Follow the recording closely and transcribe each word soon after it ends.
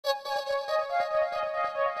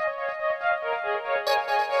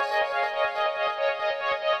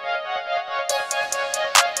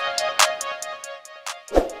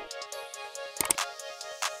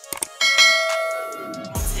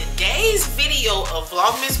video of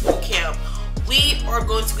Vlogmas Bootcamp, we are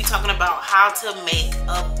going to be talking about how to make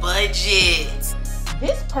a budget.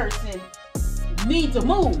 This person needs to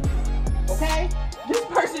move, okay? This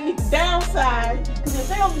person needs to downsize, because if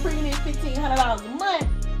they only bringing in $1,500 a month,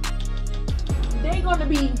 they're going to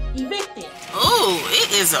be evicted. Oh,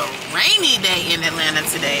 it is a rainy day in Atlanta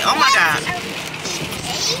today. Oh my God.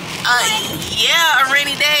 Yeah, a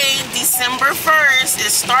rainy day. December 1st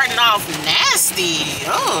is starting off nasty.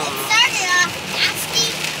 Oh. Started off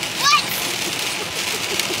nasty? What?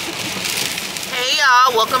 Hey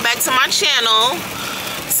y'all, welcome back to my channel.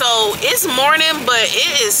 So it's morning, but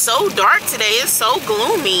it is so dark today. It's so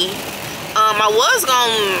gloomy. I was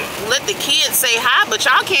gonna let the kids say hi, but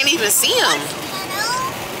y'all can't even see them.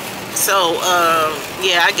 So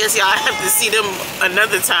yeah, I guess y'all have to see them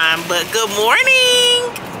another time. But good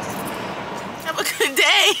morning. Have a good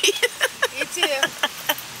day. You too.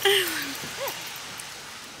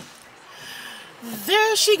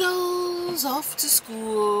 There she goes off to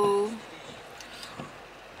school.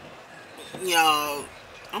 Y'all,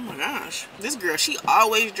 oh my gosh, this girl, she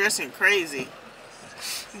always dressing crazy.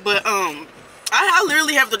 But I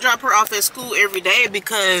literally have to drop her off at school every day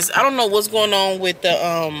because I don't know what's going on with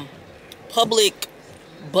the public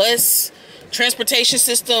bus transportation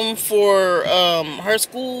system for her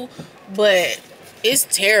school, but it's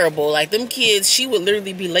terrible. Like, them kids, she would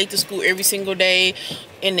literally be late to school every single day.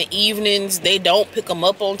 In the evenings, they don't pick them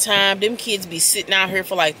up on time. Them kids be sitting out here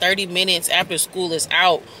for like 30 minutes after school is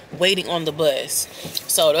out waiting on the bus.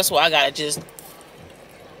 So that's why I gotta just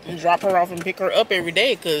drop her off and pick her up every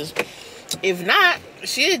day, because if not,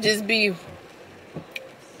 she'd just be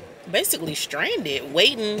basically stranded,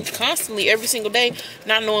 waiting constantly every single day,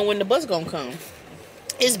 not knowing when the bus gonna come.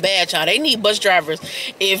 It's bad, y'all. They need bus drivers.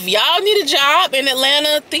 If y'all need a job in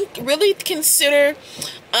Atlanta, really consider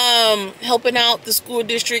helping out the school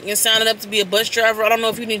district and signing up to be a bus driver. I don't know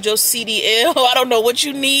if you need your CDL. I don't know what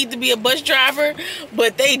you need to be a bus driver,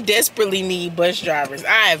 but they desperately need bus drivers.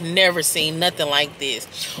 I have never seen nothing like this,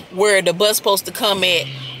 where the bus supposed to come at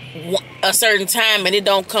a certain time and it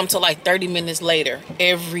don't come till like 30 minutes later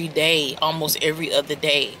every day, almost every other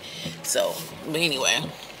day. So, but anyway.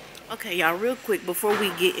 Okay, y'all, real quick, before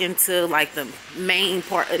we get into like the main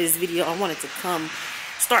part of this video, I wanted to come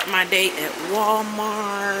start my day at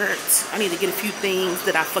Walmart. I need to get a few things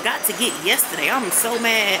that I forgot to get yesterday. I'm so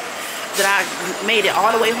mad that I made it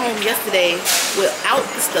all the way home yesterday without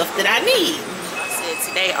the stuff that I need. I said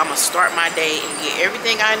today I'm gonna start my day and get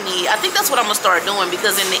everything I need. I think that's what I'm gonna start doing,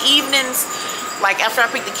 because in the evenings, like after I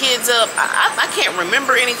pick the kids up, I can't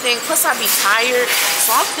remember anything. Plus I be tired. So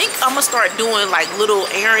I think I'm gonna start doing like little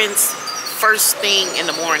errands first thing in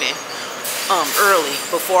the morning, early,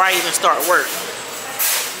 before I even start work.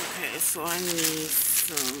 Okay, so I need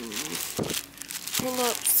some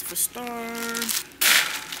pull-ups for Star. I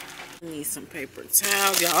need some paper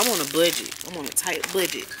towels. Y'all, I'm on a budget. I'm on a tight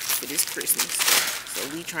budget for this Christmas. So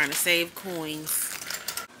we trying to save coins.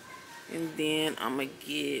 And then I'm gonna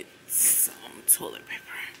get some toilet paper.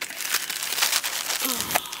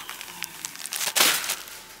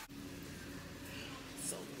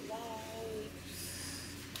 Some wipes.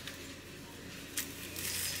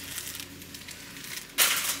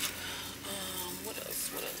 What else?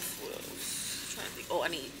 Trying to think. Oh, I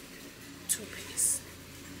need toothpaste.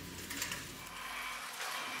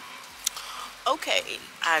 Okay,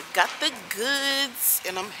 I got the goods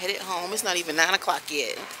and I'm headed home. It's not even 9 o'clock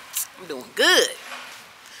yet. I'm doing good.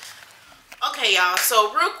 Okay, y'all,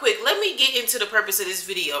 so real quick, let me get into the purpose of this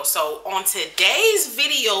video. So on today's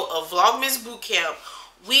video of Vlogmas Bootcamp,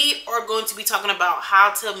 we are going to be talking about how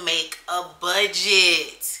to make a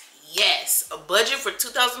budget. Yes, a budget for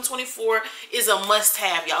 2024 is a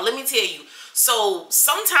must-have, y'all. Let me tell you. So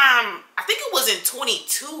sometime, I think it was in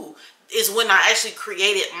 22, is when I actually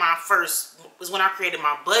created my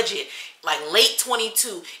budget, like late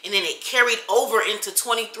 22, and then it carried over into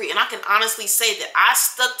 23. And I can honestly say that I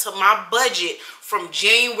stuck to my budget from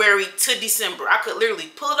January to December. I could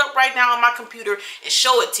literally pull it up right now on my computer and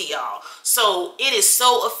show it to y'all. So it is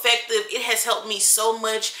so effective. It has helped me so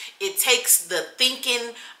much. It takes the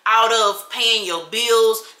thinking out of paying your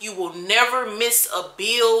bills. You will never miss a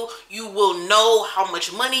bill. You will know how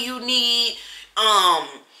much money you need,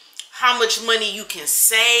 how much money you can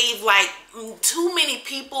save. Like, too many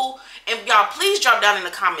people, and y'all please drop down in the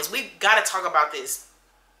comments, we gotta talk about this.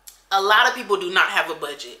 A lot of people do not have a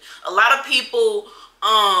budget. A lot of people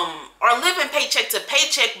are living paycheck to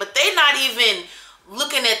paycheck, but they're not even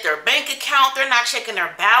looking at their bank account. They're not checking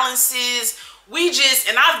their balances.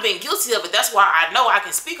 And I've been guilty of it. That's why I know I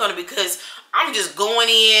can speak on it, because I'm just going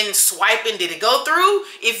in, swiping. Did it go through?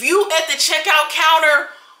 If you at the checkout counter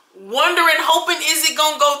wondering, hoping, is it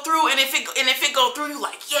gonna go through? And if it go through, you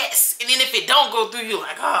like, yes. And then if it don't go through, you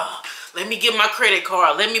like, oh, let me get my credit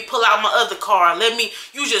card. Let me pull out my other card.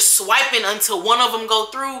 You just swiping until one of them go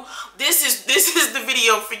through. This is the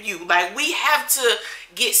video for you. Like, we have to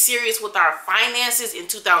get serious with our finances in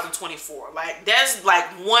 2024. Like, that's like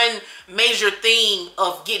one major thing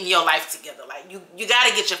of getting your life together. Like, you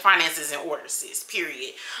gotta get your finances in order, sis,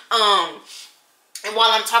 period. And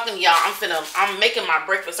while I'm talking to y'all, I'm making my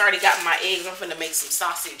breakfast. I already got my eggs. I'm finna make some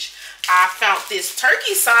sausage. I found this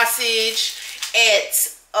turkey sausage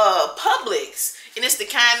at Publix, and it's the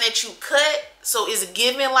kind that you cut, so it's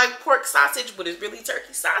giving like pork sausage, but it's really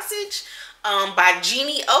turkey sausage, by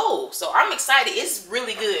Jeannie O. So I'm excited. It's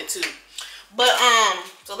really good too. But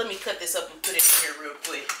so let me cut this up and put it in here real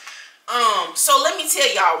quick. So let me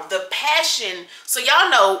tell y'all the passion. So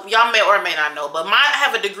y'all know, y'all may or may not know, but I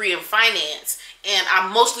have a degree in finance, and I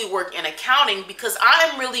mostly work in accounting because I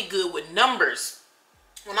am really good with numbers.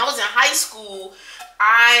 When I was in high school,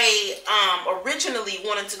 I originally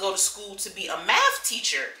wanted to go to school to be a math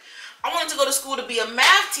teacher. I wanted to go to school to be a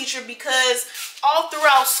math teacher because all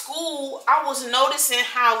throughout school, I was noticing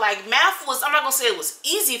how like math was, I'm not gonna say it was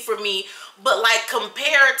easy for me, but like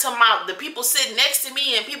compared to the people sitting next to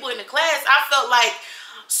me and people in the class, I felt like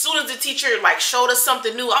as soon as the teacher like showed us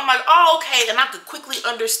something new, I'm like, oh, okay, and I could quickly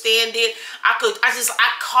understand it. I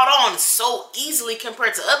caught on so easily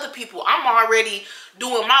compared to other people. I'm already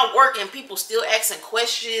doing my work and people still asking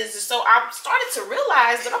questions. And so I started to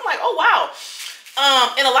realize that I'm like, oh wow.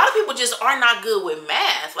 And a lot of people just are not good with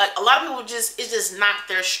math. Like a lot of people it's just not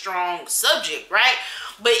their strong subject, right?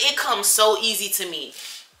 But it comes so easy to me.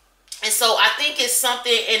 And so I think it's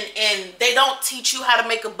something, and they don't teach you how to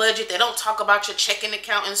make a budget. They don't talk about your checking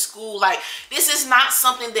account in school. Like, this is not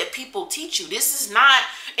something that people teach you. This is not,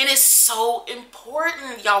 and it's so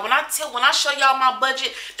important, y'all. When I show y'all my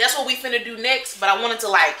budget, that's what we finna do next. But I wanted to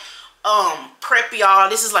like prep y'all.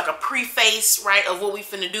 This is like a preface, right, of what we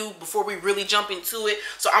finna do before we really jump into it.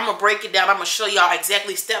 So I'm gonna break it down. I'm gonna show y'all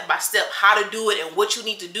exactly step by step how to do it and what you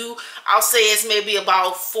need to do. I'll say it's maybe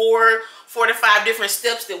about 4 to 5 different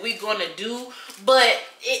steps that we're gonna do, but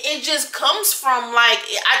it just comes from like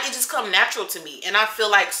it just comes natural to me. And I feel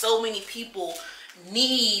like so many people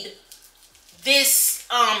need this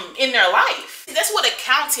in their life. That's what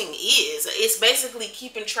accounting is. It's basically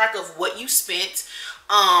keeping track of what you spent,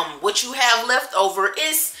 what you have left over.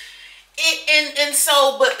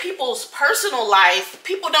 But people's personal life,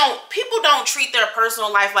 people don't treat their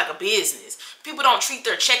personal life like a business. People don't treat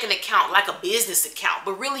their checking account like a business account,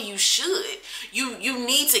 but really you should. You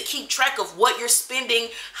need to keep track of what you're spending.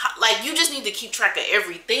 Like, you just need to keep track of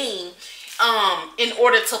everything in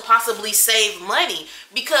order to possibly save money.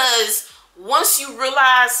 Because once you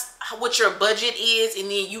realize what your budget is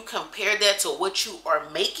and then you compare that to what you are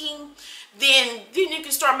making, then you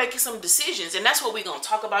can start making some decisions. And that's what we're gonna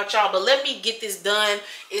talk about, y'all. But let me get this done.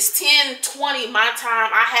 It's 10:20 my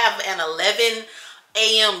time. I have an 11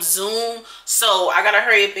 a.m. Zoom, so I gotta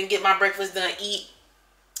hurry up and get my breakfast done, eat,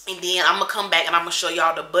 and then I'm gonna come back and I'm gonna show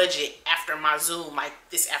y'all the budget after my Zoom, like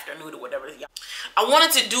this afternoon or whatever. I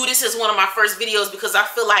wanted to do this as one of my first videos because I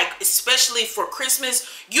feel like, especially for Christmas,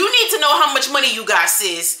 you need to know how much money you got,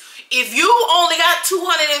 sis. If you only got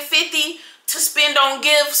 $250 to spend on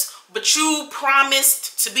gifts, but you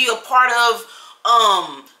promised to be a part of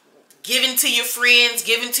giving to your friends,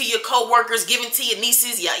 giving to your co-workers, giving to your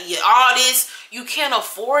nieces, all this, you can't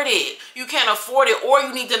afford it. You can't afford it. Or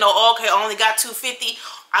you need to know, okay, I only got $250.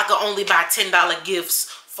 I can only buy $10 gifts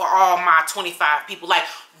for all my 25 people. Like,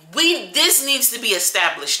 this needs to be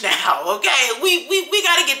established now, okay? We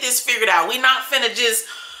got to get this figured out. We're not finna just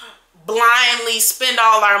blindly spend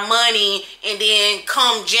all our money and then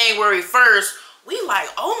come January 1st, we like,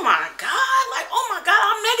 oh my God,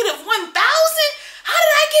 I'm negative 1,000? How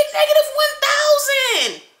did I get negative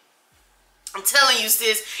 1,000? I'm telling you,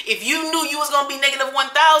 sis, if you knew you was gonna be negative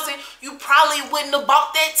 1,000, you probably wouldn't have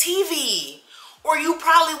bought that TV. Or you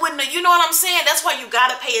probably wouldn't have, you know what I'm saying? That's why you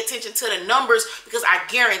gotta pay attention to the numbers, because I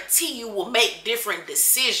guarantee you will make different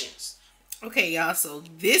decisions. Okay, y'all, so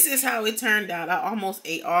this is how it turned out. I almost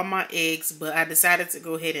ate all my eggs, but I decided to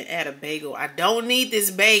go ahead and add a bagel. I don't need this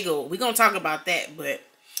bagel. We're gonna talk about that, but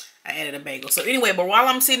I added a bagel. So anyway, but while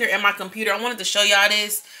I'm sitting here at my computer, I wanted to show y'all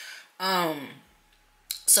this.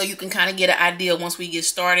 So you can kind of get an idea once we get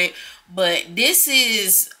started. But this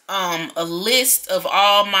is a list of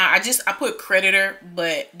all my, I put creditor,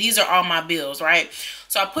 but these are all my bills, right?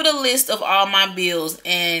 So I put a list of all my bills,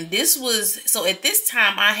 and this was, so at this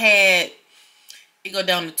time I had, it go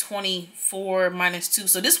down to 24 minus 2.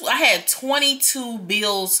 So I had 22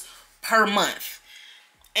 bills per month.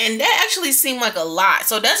 And that actually seemed like a lot.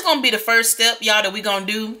 So that's going to be the first step, y'all, that we're going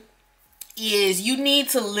to do. Is you need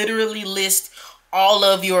to literally list all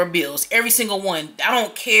of your bills, every single one. I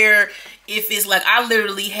don't care if it's like, I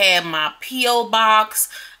literally had my P.O. box.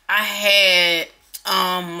 I had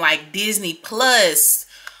like Disney Plus.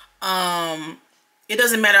 It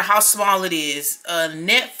doesn't matter how small it is.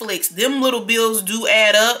 Netflix, them little bills do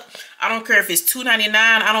add up. I don't care if it's $2.99.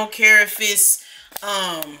 I don't care if it's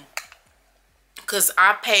because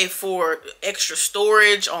I pay for extra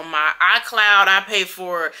storage on my iCloud. I pay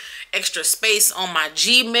for extra space on my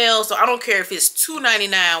Gmail. So I don't care if it's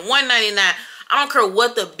 $2.99, $1.99. I don't care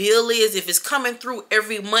what the bill is. If it's coming through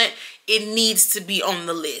every month, it needs to be on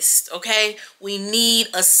the list, okay? We need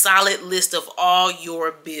a solid list of all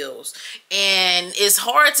your bills. And it's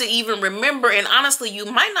hard to even remember. And honestly, you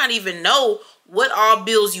might not even know what all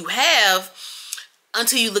bills you have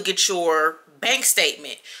until you look at your bank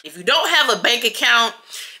statement. If you don't have a bank account,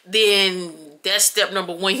 then that's step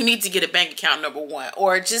number one. You need to get a bank account, number one,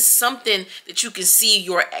 or just something that you can see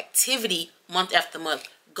your activity month after month.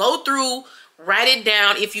 Go through, write it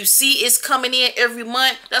down. If you see it's coming in every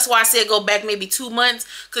month, that's why I said go back maybe 2 months,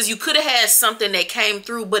 because you could have had something that came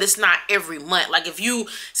through, but it's not every month. Like if you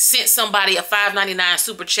sent somebody a $5.99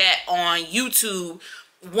 super chat on YouTube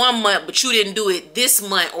 1 month, but you didn't do it this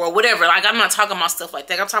month or whatever. Like, I'm not talking about stuff like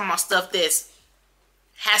that. I'm talking about stuff that's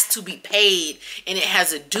has to be paid and it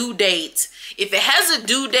has a due date. If it has a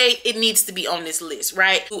due date, it needs to be on this list,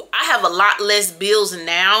 right? I have a lot less bills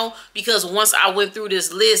now because once I went through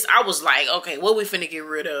this list, I was like, okay, what we finna get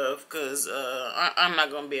rid of? Because I'm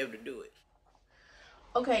not gonna be able to do it.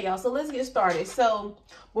 Okay, y'all, so let's get started. So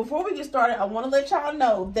before we get started, I want to let y'all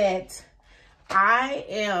know that I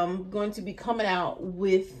am going to be coming out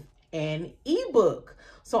with an ebook.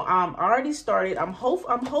 So I'm already started. I'm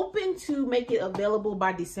hoping to make it available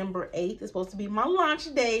by December 8th. It's supposed to be my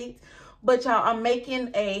launch date. But y'all, I'm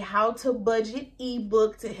making a how to budget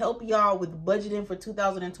ebook to help y'all with budgeting for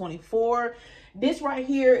 2024. This right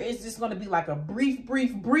here is just going to be like a brief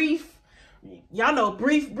y'all know,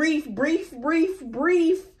 brief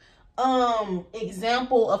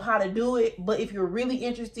example of how to do it. But if you're really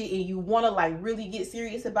interested and you want to like really get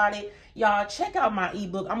serious about it, y'all check out my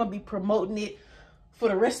ebook. I'm gonna be promoting it for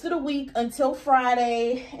the rest of the week until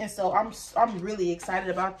Friday, and so I'm really excited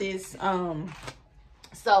about this.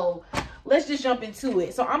 So let's just jump into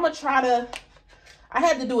it. So I'm gonna try to, I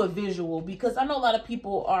had to do a visual because I know a lot of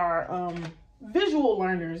people are visual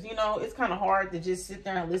learners. You know, it's kind of hard to just sit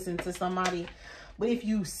there and listen to somebody, but if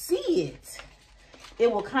you see it,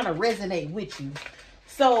 it will kind of resonate with you.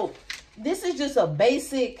 So this is just a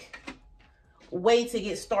basic way to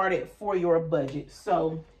get started for your budget.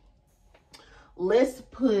 So let's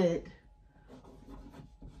put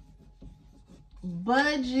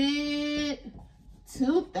budget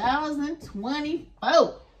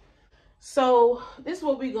 2024. So this is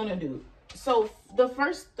what we're gonna do. So the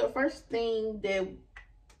first thing that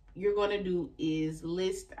you're gonna do is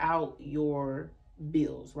list out your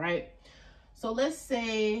bills, right? So let's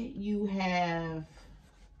say you have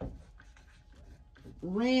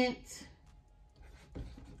rent,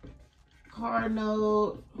 car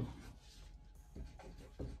note,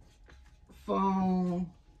 phone,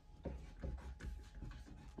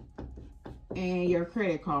 and your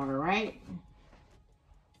credit card, right?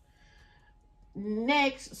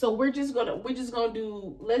 Next, so we're just gonna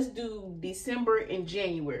do, let's do December and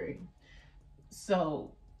January.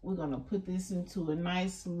 So we're gonna put this into a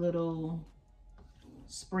nice little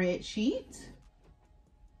spreadsheet.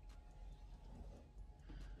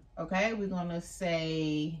 Okay, we're gonna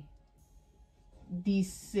say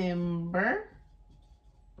December,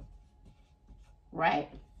 right?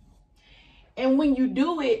 And when you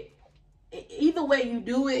do it, either way you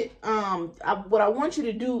do it, what I want you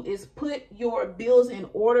to do is put your bills in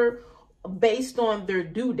order based on their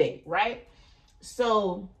due date, right?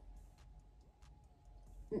 So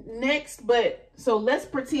next, so let's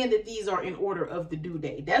pretend that these are in order of the due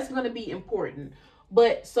date. That's going to be important.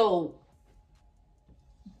 But so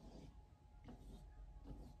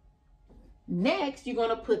next, you're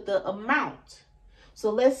going to put the amount. So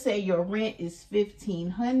let's say your rent is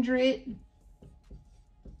 $1,500.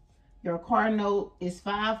 Your car note is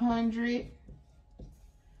 $500.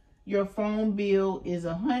 Your phone bill is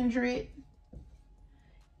 $100.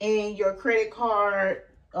 And your credit card,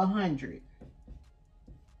 $100.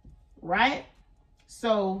 Right?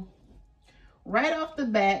 So right off the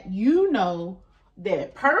bat, you know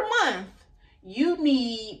that per month you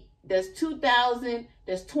need, that's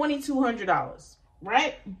 $2,200,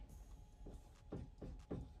 right?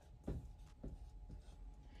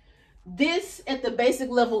 This at the basic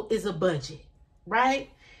level is a budget, right?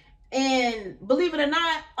 And believe it or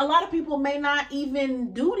not, a lot of people may not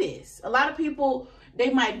even do this. A lot of people, they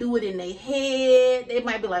might do it in their head. They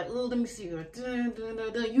might be like, oh, let me see. You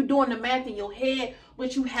doing the math in your head,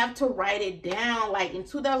 but you have to write it down. Like in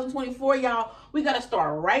 2024, y'all, we got to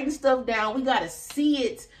start writing stuff down. We got to see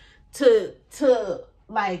it to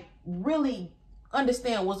like really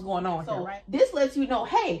understand what's going on here, right? This lets you know,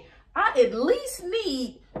 hey, I at least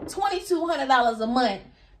need $2,200 a month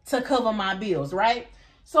to cover my bills, right?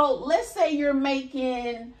 So let's say you're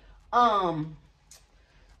making,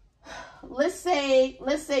 let's say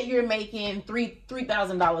you're making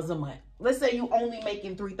 $3,000 a month. Let's say you only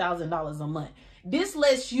making $3,000 a month. This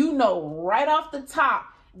lets you know right off the top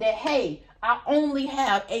that, hey, I only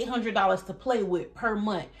have $800 to play with per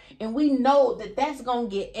month. And we know that that's going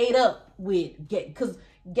to get ate up with, because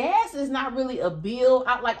gas is not really a bill.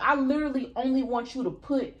 I literally only want you to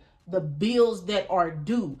put the bills that are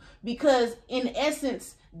due, because in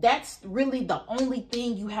essence, that's really the only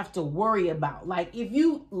thing you have to worry about. Like if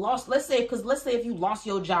you lost, let's say if you lost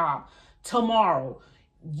your job tomorrow,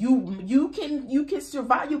 you can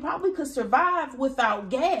survive. You probably could survive without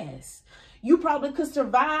gas. You probably could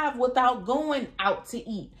survive without going out to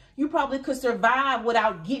eat. You probably could survive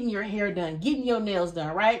without getting your hair done, getting your nails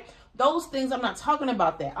done, right? Those things, I'm not talking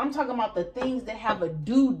about that. I'm talking about the things that have a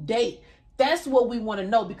due date. That's what we want to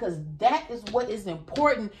know, because that is what is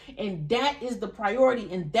important, and that is the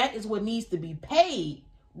priority, and that is what needs to be paid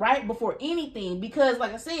right before anything. Because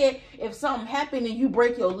like I said, if something happened and you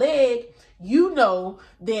break your leg, you know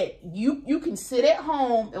that you can sit at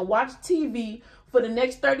home and watch TV for the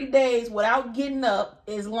next 30 days without getting up,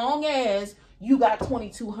 as long as you got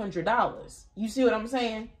 $2,200. You see what I'm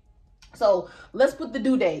saying? So let's put the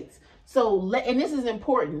due dates. So, and this is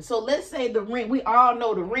important. So let's say the rent, we all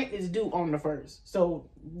know the rent is due on the 1st. So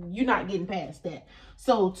you're not getting past that.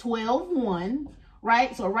 So 12/1,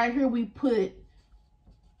 right? So right here we put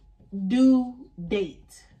due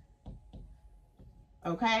date.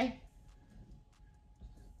 Okay.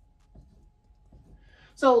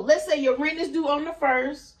 So let's say your rent is due on the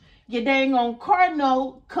 1st. Your dang on car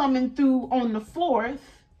note coming through on the 4th.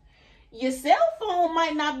 Your cell phone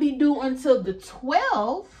might not be due until the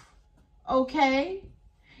 12th. Okay.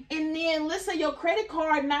 And then let's say your credit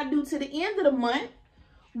card not due to the end of the month,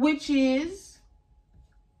 which is,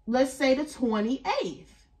 let's say, the 28th.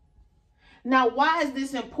 Now, why is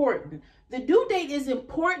this important? The due date is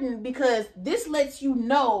important because this lets you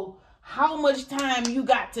know how much time you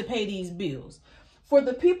got to pay these bills. For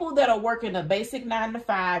the people that are working a basic 9 to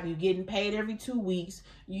 5, you're getting paid every 2 weeks.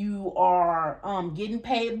 You are getting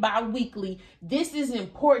paid bi-weekly. This is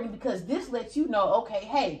important because this lets you know, okay,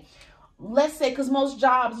 hey, let's say, because most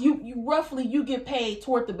jobs, you roughly get paid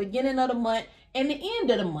toward the beginning of the month and the end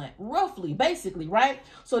of the month, roughly, basically, right?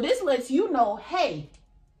 So this lets you know, hey,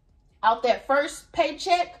 out that first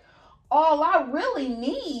paycheck, all I really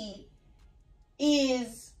need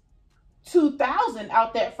is $2,000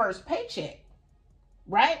 out that first paycheck.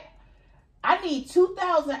 Right? I need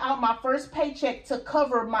 $2,000 out my first paycheck to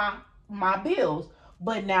cover my bills.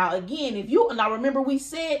 But now again, remember we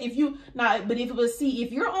said if you're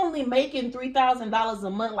only making $3,000 a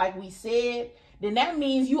month, like we said, then that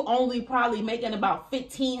means you only probably making about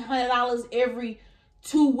 $1,500 every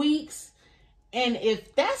 2 weeks. And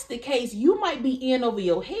if that's the case, you might be in over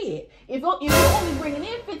your head. If you're only bringing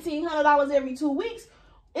in $1,500 every 2 weeks,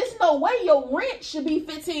 it's no way your rent should be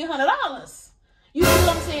 $1,500. You see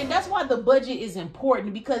what I'm saying? That's why the budget is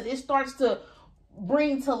important, because it starts to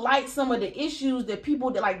bring to light some of the issues that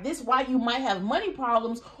people that like this, why you might have money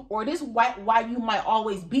problems, or this why you might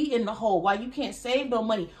always be in the hole, why you can't save no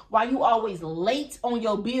money, why you always late on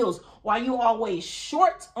your bills, why you always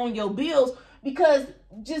short on your bills, because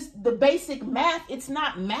just the basic math, it's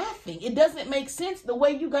not mathing. It doesn't make sense the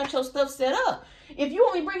way you got your stuff set up. If you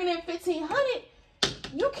only bringing in $1,500,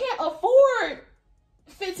 you can't afford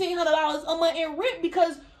 $1,500 a month in rent,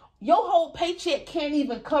 because your whole paycheck can't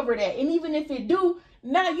even cover that. And even if it do,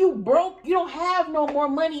 now you broke. You don't have no more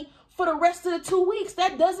money for the rest of the 2 weeks.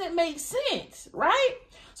 That doesn't make sense, right?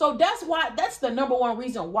 So that's the number one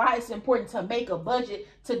reason why it's important to make a budget,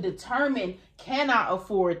 to determine, can I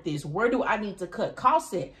afford this? Where do I need to cut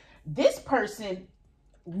costs at? This person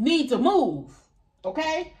needs to move,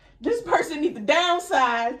 okay? This person needs to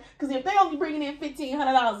downsize, because if they only bringing in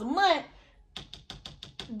 $1,500 a month,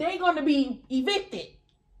 they're going to be evicted,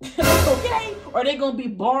 okay? Or they're going to be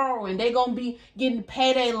borrowing. They're going to be getting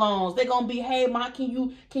payday loans. They're going to be, hey, Ma,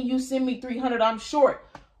 can you send me $300? I'm short.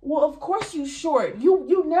 Well, of course you short.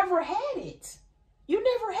 You never had it. You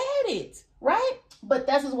never had it, right? But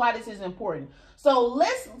this is why this is important. So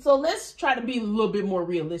let's try to be a little bit more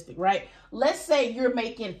realistic, right? Let's say you're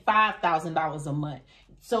making $5,000 a month.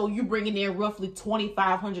 So you're bringing in roughly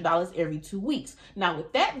 $2,500 every 2 weeks. Now,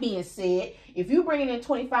 with that being said, if you're bringing in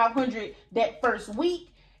 $2,500 that first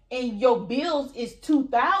week and your bills is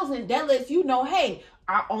 $2,000, that lets you know, hey,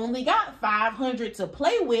 I only got $500 to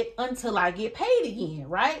play with until I get paid again,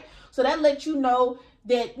 right? So that lets you know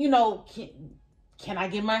that, you know, can I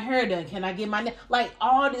get my hair done? Can I get my, like,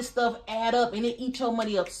 all this stuff add up and it eats your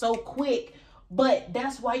money up so quick. But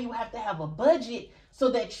that's why you have to have a budget, so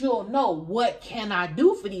that you'll know, what can I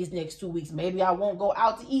do for these next 2 weeks? Maybe I won't go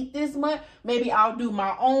out to eat this month. Maybe I'll do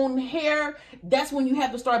my own hair. That's when you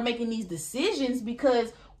have to start making these decisions,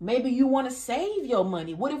 because maybe you want to save your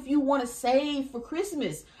money. What if you want to save for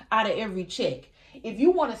Christmas out of every check? If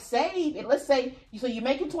you want to save, and let's say, so you're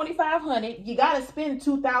making $2,500, you got to spend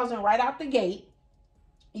 $2,000 right out the gate.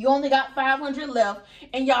 You only got $500 left.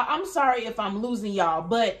 And y'all, I'm sorry if I'm losing y'all,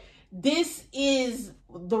 but this is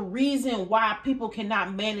the reason why people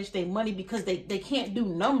cannot manage their money, because they can't do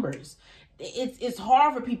numbers. It's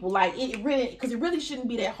hard for people, like because it really shouldn't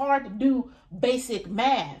be that hard to do basic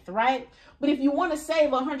math, right? But if you want to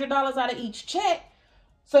save $100 out of each check,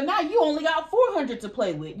 so now you only got $400 to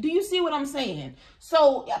play with. Do you see what I'm saying?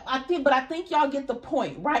 So I think y'all get the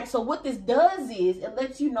point, right? So what this does is it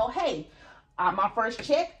lets you know, hey, my first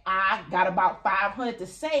check, I got about $500 to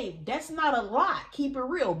save. That's not a lot. Keep it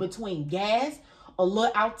real. Between gas, a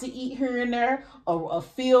little out to eat here and there, a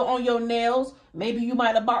fill on your nails. Maybe you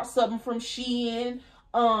might have bought something from Shein.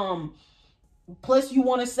 Plus you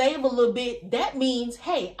want to save a little bit. That means,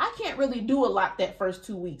 hey, I can't really do a lot that first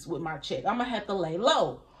 2 weeks with my check. I'm going to have to lay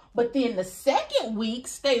low. But then the second week,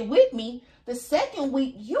 stay with me, the second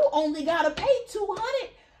week, you only got to pay $200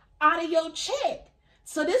 out of your check.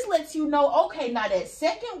 So this lets you know, okay, now that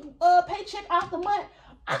second paycheck out the month,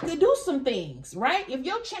 I could do some things, right? If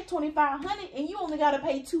your check $2,500 and you only got to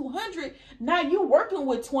pay $200, now you're working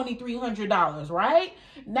with $2,300, right?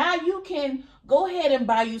 Now you can go ahead and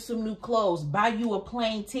buy you some new clothes, buy you a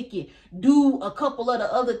plane ticket, do a couple of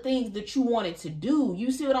the other things that you wanted to do.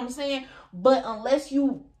 You see what I'm saying? But unless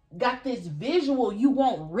you got this visual, you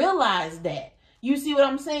won't realize that. You see what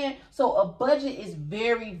I'm saying? So a budget is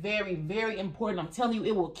very, very, very important. I'm telling you,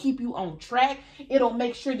 it will keep you on track. It'll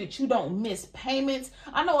make sure that you don't miss payments.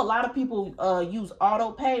 I know a lot of people use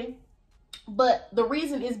auto pay, but the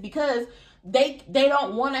reason is because they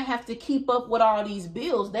don't want to have to keep up with all these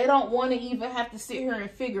bills. They don't want to even have to sit here and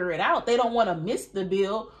figure it out. They don't want to miss the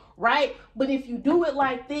bill, right? But if you do it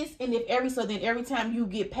like this, and if every time you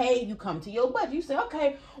get paid, you come to your budget. You say,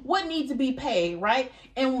 okay, what needs to be paid, right?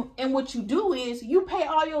 And what you do is you pay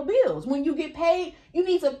all your bills. When you get paid, you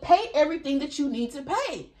need to pay everything that you need to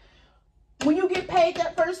pay. When you get paid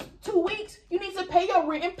that first 2 weeks, you need to pay your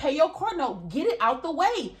rent and pay your car note. Get it out the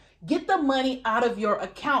way. Get the money out of your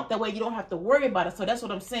account. That way you don't have to worry about it. So that's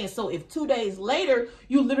what I'm saying. So if 2 days later,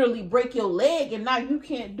 you literally break your leg and now you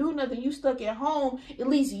can't do nothing, you stuck at home, at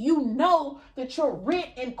least you know that your rent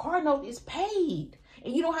and car note is paid.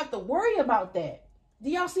 And you don't have to worry about that. Do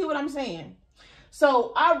y'all see what I'm saying?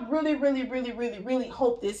 So I really, really, really, really, really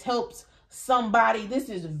hope this helps somebody. This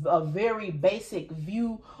is a very basic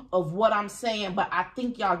view of what I'm saying, but I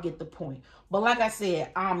think y'all get the point. But like I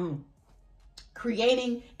said, I'm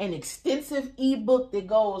creating an extensive ebook that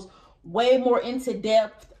goes way more into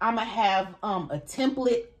depth. I'm gonna have a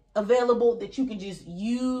template available that you can just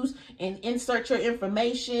use and insert your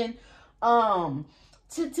information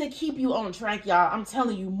to keep you on track, y'all. I'm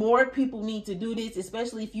telling you, more people need to do this,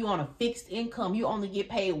 especially if you're on a fixed income. You only get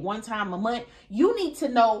paid one time a month. You need to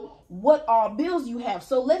know what all bills you have.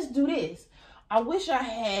 So let's do this. I wish I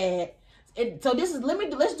had. So this is,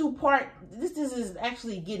 let's do part, this is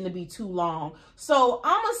actually getting to be too long. So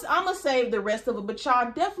I'm gonna save the rest of it, but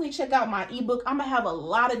y'all definitely check out my ebook. I'm gonna have a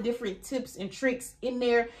lot of different tips and tricks in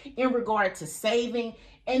there in regard to saving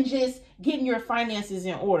and just getting your finances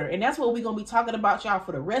in order. And that's what we're gonna be talking about, y'all,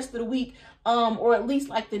 for the rest of the week, or at least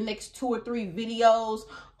like the next 2 or 3 videos,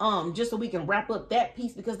 just so we can wrap up that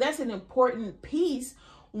piece, because that's an important piece.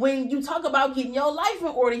 When you talk about getting your life in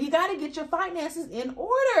order, you got to get your finances in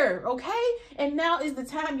order, okay? And now is the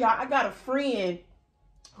time, y'all. I got a friend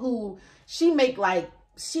who she's like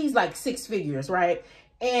 6 figures, right?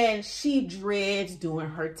 And she dreads doing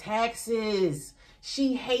her taxes.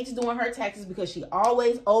 She hates doing her taxes because she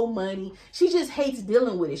always owe money. She just hates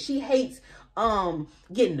dealing with it. She hates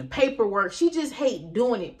getting the paperwork. She just hates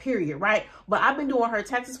doing it, period, right? But I've been doing her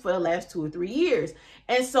taxes for the last 2 or 3 years.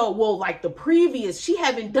 And so, well, like the previous, she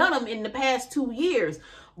haven't done them in the past 2 years.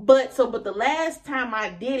 But the last time I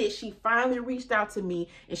did it, she finally reached out to me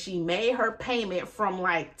and she made her payment from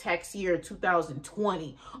like tax year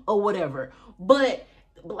 2020 or whatever. But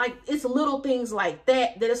like, it's little things like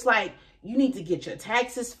that it's like, you need to get your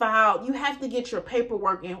taxes filed. You have to get your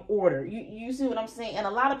paperwork in order. You see what I'm saying? And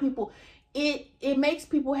a lot of people, it makes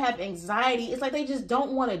people have anxiety. It's like they just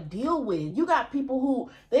don't want to deal with it. You got people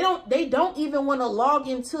who they don't even want to log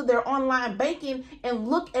into their online banking and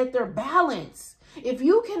look at their balance. If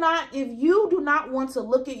you do not want to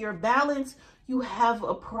look at your balance, you have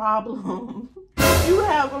a problem. You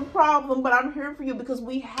have a problem, but I'm here for you because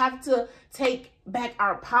we have to take back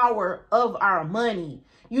our power of our money.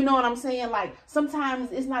 You know what I'm saying? Like,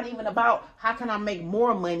 sometimes it's not even about how can I make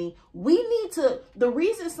more money. The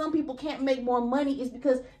reason some people can't make more money is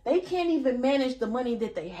because they can't even manage the money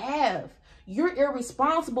that they have. You're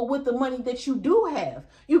irresponsible with the money that you do have.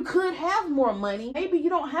 You could have more money. Maybe you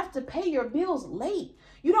don't have to pay your bills late.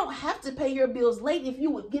 You don't have to pay your bills late if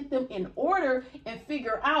you would get them in order and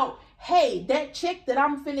figure out, hey, that check that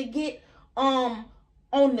I'm finna get on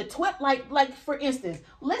the 12th, like for instance,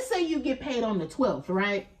 let's say you get paid on the 12th,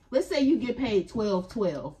 right? Let's say you get paid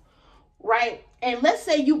 12/12, right? And let's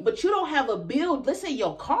say but you don't have a bill. Let's say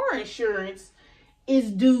your car insurance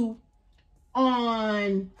is due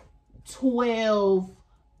on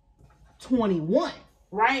 12/21,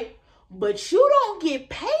 right? But you don't get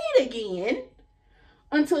paid again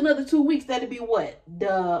until another 2 weeks. That'd be what?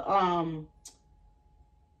 The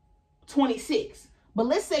 26th. But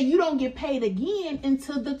let's say you don't get paid again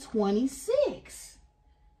until the 26th.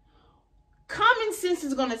 Common sense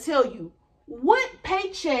is going to tell you, what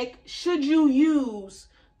paycheck should you use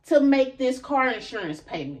to make this car insurance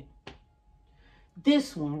payment?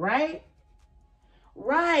 This one, right?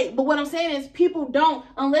 Right. But what I'm saying is, people don't,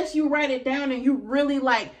 unless you write it down and you really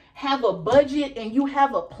like have a budget and you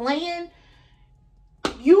have a plan,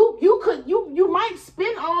 you might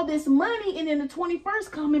spend all this money and then the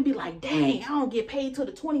 21st come and be like, dang, I don't get paid till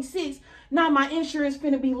the 26th. Now my insurance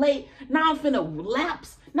finna be late. Now I'm finna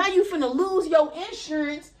lapse. Now you finna lose your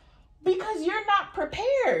insurance because you're not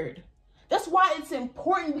prepared. That's why it's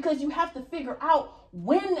important, because you have to figure out,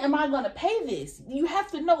 when am I gonna pay this? You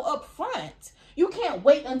have to know up front. You can't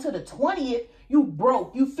wait until the 20th. You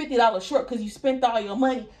broke. You $50 short because you spent all your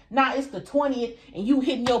money. Now it's the 20th and you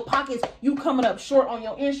hitting your pockets. You coming up short on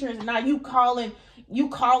your insurance. And now you calling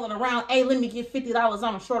around. Hey, let me get $50.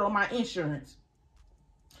 I'm short on my insurance.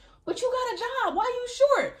 But you got a job. Why you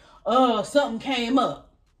short? Something came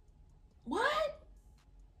up. What?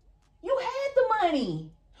 You had the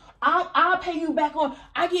money. I'll pay you back on.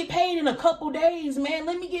 I get paid in a couple days, man.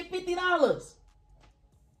 Let me get $50.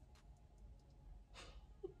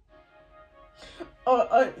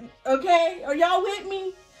 Okay, are y'all with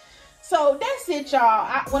me? So that's it, y'all.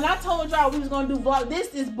 When I told y'all we was gonna do vlog,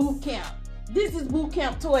 this is boot camp. This is boot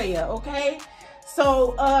camp Toya, okay?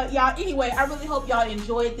 So y'all, anyway, I really hope y'all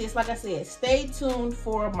enjoyed this. Like I said, stay tuned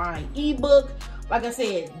for my ebook. Like I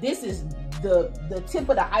said, this is the tip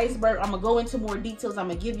of the iceberg. I'm gonna go into more details. I'm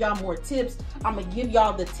gonna give y'all more tips. I'm gonna give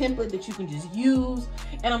y'all the template that you can just use,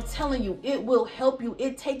 and I'm telling you, it will help you.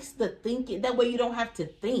 It takes the thinking. That way you don't have to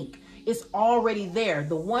think. It's already there.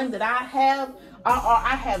 The one that I have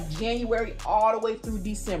January all the way through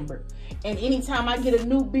December. And anytime I get a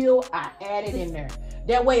new bill, I add it in there.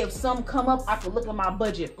 That way, if some come up, I can look at my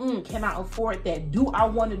budget. Can I afford that? Do I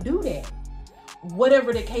want to do that?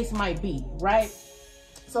 Whatever the case might be, right?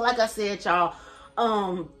 So like I said, y'all,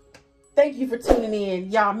 thank you for tuning in.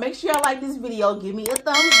 Y'all, make sure y'all like this video. Give me a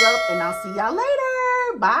thumbs up, and I'll see y'all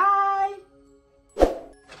later. Bye.